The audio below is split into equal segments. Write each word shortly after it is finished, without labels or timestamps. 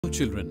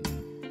children,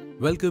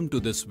 welcome to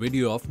this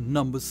video of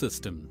number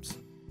systems.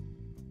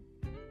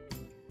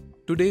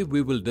 Today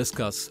we will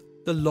discuss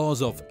the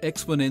laws of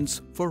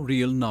exponents for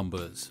real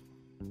numbers.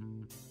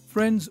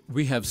 Friends,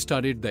 we have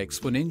studied the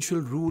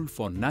exponential rule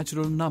for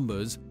natural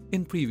numbers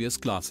in previous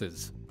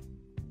classes.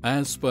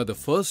 As per the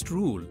first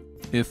rule,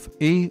 if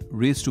a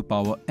raised to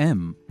power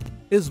m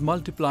is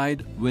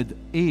multiplied with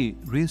a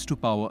raised to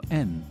power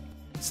n,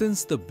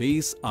 since the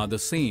base are the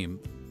same,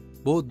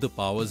 both the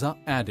powers are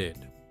added.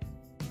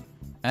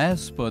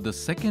 As per the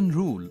second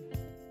rule,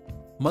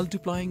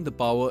 multiplying the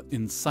power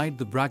inside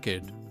the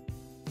bracket,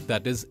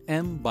 that is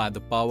m by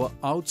the power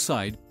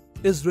outside,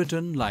 is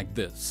written like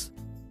this.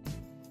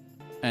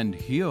 And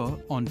here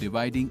on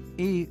dividing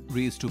a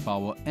raised to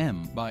power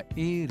m by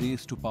a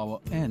raised to power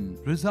n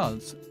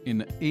results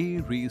in a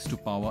raised to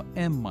power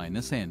m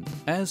minus n.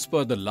 As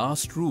per the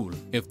last rule,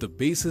 if the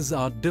bases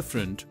are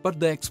different but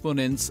the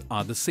exponents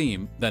are the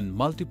same, then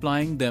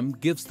multiplying them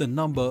gives the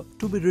number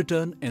to be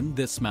written in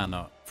this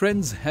manner.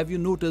 Friends, have you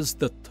noticed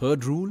the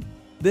third rule?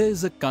 There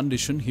is a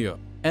condition here.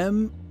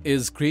 M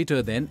is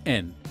greater than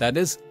n. That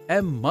is,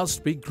 m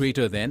must be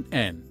greater than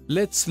n.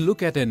 Let's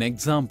look at an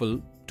example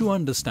to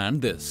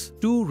understand this.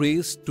 2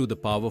 raised to the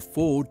power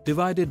 4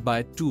 divided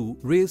by 2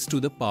 raised to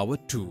the power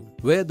 2,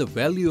 where the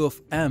value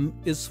of m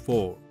is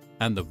 4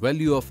 and the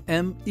value of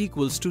m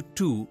equals to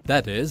 2,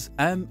 that is,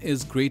 m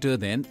is greater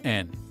than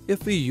n.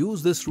 If we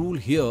use this rule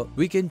here,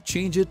 we can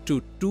change it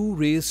to 2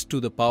 raised to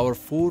the power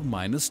 4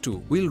 minus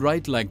 2. We'll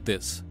write like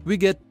this. We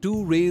get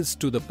 2 raised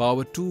to the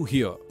power 2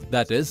 here,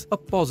 that is a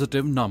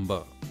positive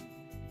number.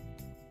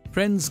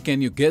 Friends,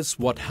 can you guess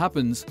what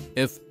happens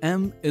if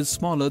m is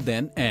smaller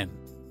than n?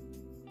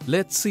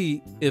 Let's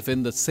see if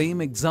in the same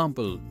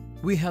example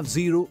we have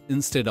 0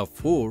 instead of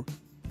 4,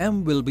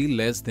 m will be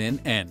less than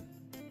n.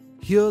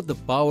 Here the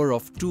power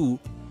of 2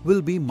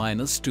 will be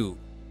minus 2.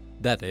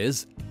 That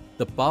is,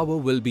 the power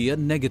will be a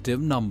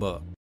negative number.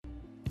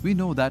 We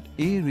know that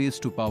a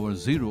raised to power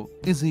 0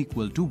 is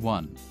equal to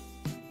 1.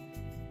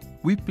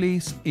 We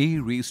place a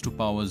raised to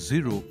power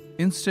 0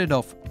 instead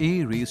of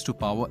a raised to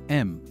power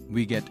m.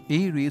 We get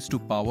a raised to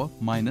power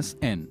minus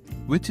n,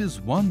 which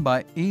is 1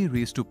 by a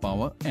raised to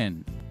power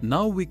n.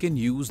 Now we can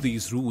use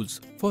these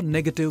rules for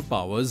negative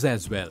powers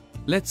as well.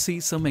 Let's see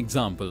some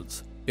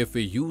examples. If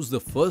we use the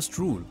first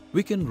rule,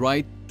 we can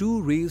write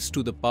 2 raised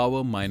to the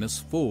power minus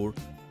 4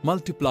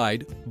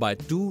 multiplied by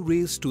 2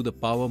 raised to the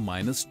power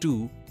minus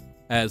 2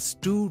 as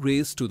 2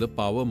 raised to the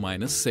power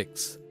minus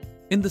 6.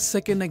 In the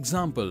second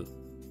example,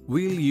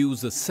 we'll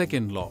use the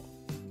second law.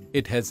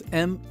 It has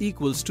m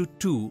equals to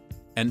 2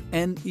 and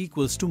n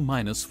equals to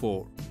minus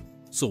 4.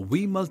 So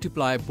we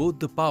multiply both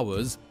the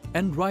powers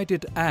and write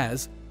it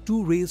as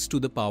 2 raised to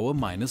the power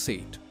minus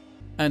 8.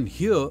 And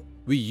here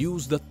we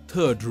use the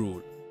third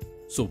rule.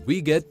 So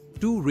we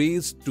get 2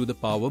 raised to the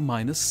power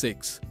minus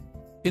 6.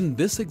 In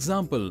this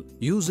example,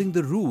 using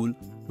the rule,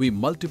 we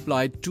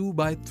multiplied 2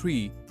 by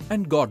 3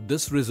 and got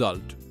this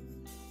result.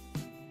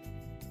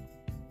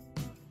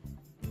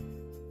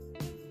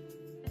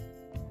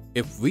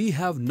 If we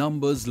have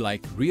numbers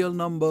like real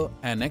number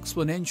and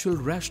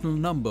exponential rational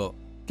number,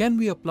 can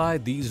we apply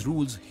these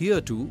rules here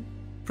too?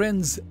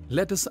 Friends,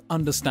 let us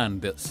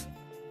understand this.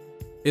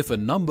 If a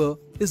number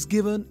is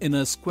given in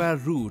a square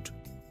root,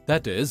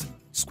 that is,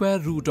 square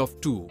root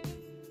of 2,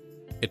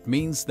 it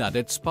means that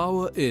its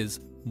power is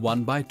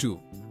 1 by 2.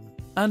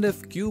 And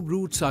if cube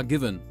roots are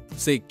given,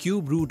 say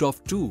cube root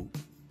of 2,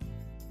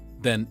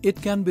 then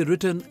it can be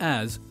written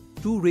as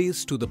 2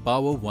 raised to the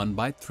power 1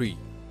 by 3.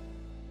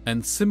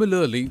 And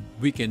similarly,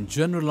 we can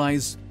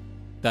generalize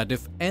that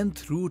if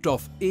nth root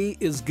of a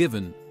is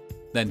given,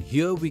 then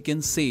here we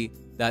can say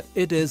that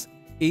it is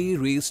a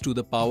raised to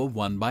the power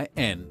 1 by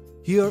n.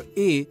 Here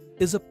a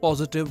is a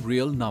positive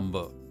real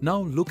number.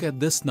 Now look at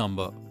this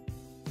number,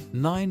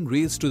 9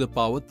 raised to the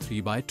power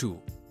 3 by 2.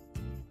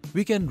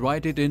 We can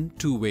write it in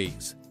 2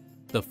 ways.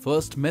 The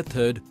first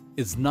method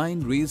is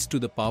 9 raised to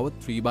the power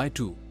 3 by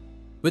 2,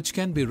 which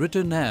can be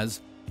written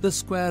as the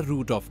square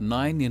root of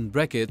 9 in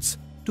brackets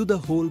to the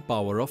whole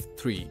power of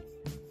 3.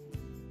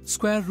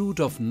 Square root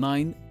of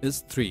 9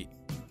 is 3.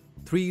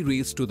 3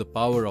 raised to the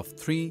power of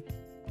 3,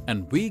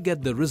 and we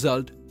get the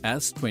result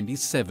as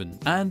 27.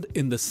 And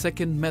in the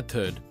second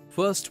method,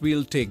 first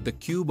we'll take the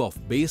cube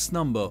of base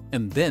number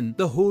and then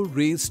the whole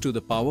raised to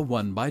the power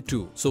 1 by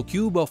 2. So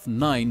cube of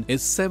 9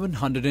 is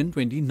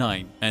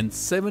 729 and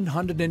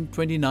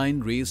 729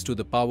 raised to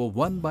the power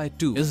 1 by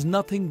 2 is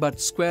nothing but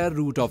square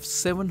root of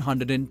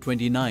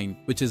 729,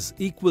 which is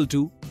equal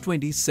to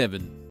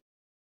 27.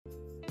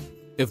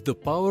 If the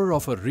power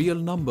of a real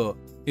number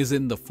is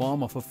in the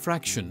form of a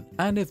fraction,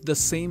 and if the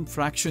same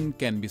fraction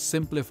can be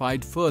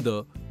simplified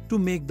further to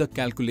make the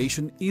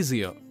calculation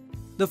easier,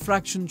 the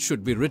fraction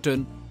should be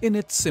written in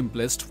its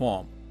simplest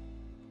form.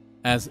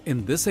 As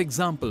in this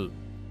example,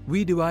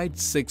 we divide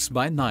 6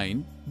 by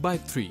 9 by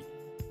 3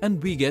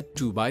 and we get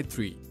 2 by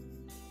 3.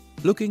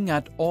 Looking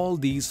at all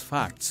these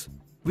facts,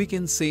 we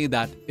can say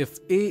that if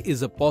a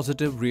is a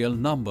positive real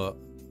number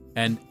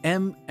and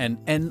m and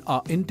n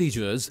are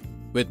integers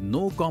with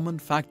no common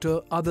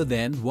factor other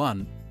than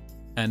 1,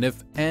 And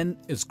if n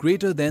is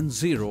greater than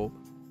 0,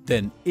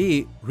 then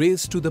a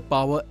raised to the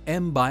power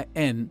m by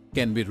n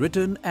can be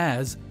written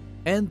as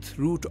nth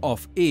root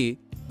of a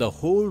the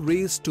whole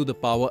raised to the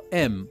power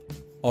m,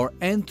 or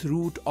nth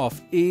root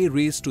of a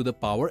raised to the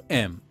power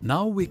m.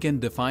 Now we can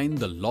define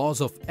the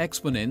laws of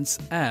exponents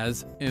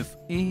as if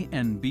a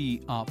and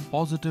b are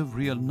positive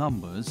real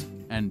numbers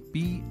and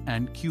p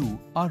and q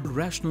are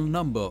rational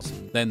numbers,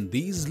 then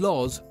these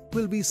laws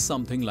will be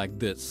something like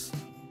this.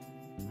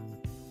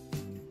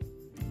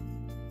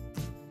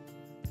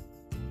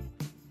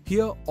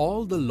 Here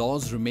all the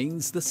laws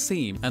remains the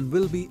same and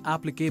will be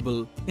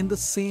applicable in the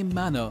same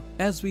manner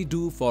as we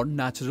do for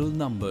natural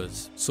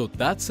numbers. So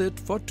that's it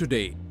for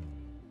today.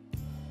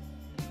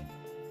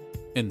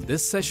 In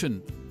this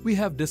session, we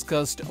have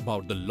discussed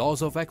about the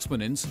laws of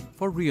exponents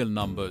for real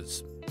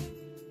numbers.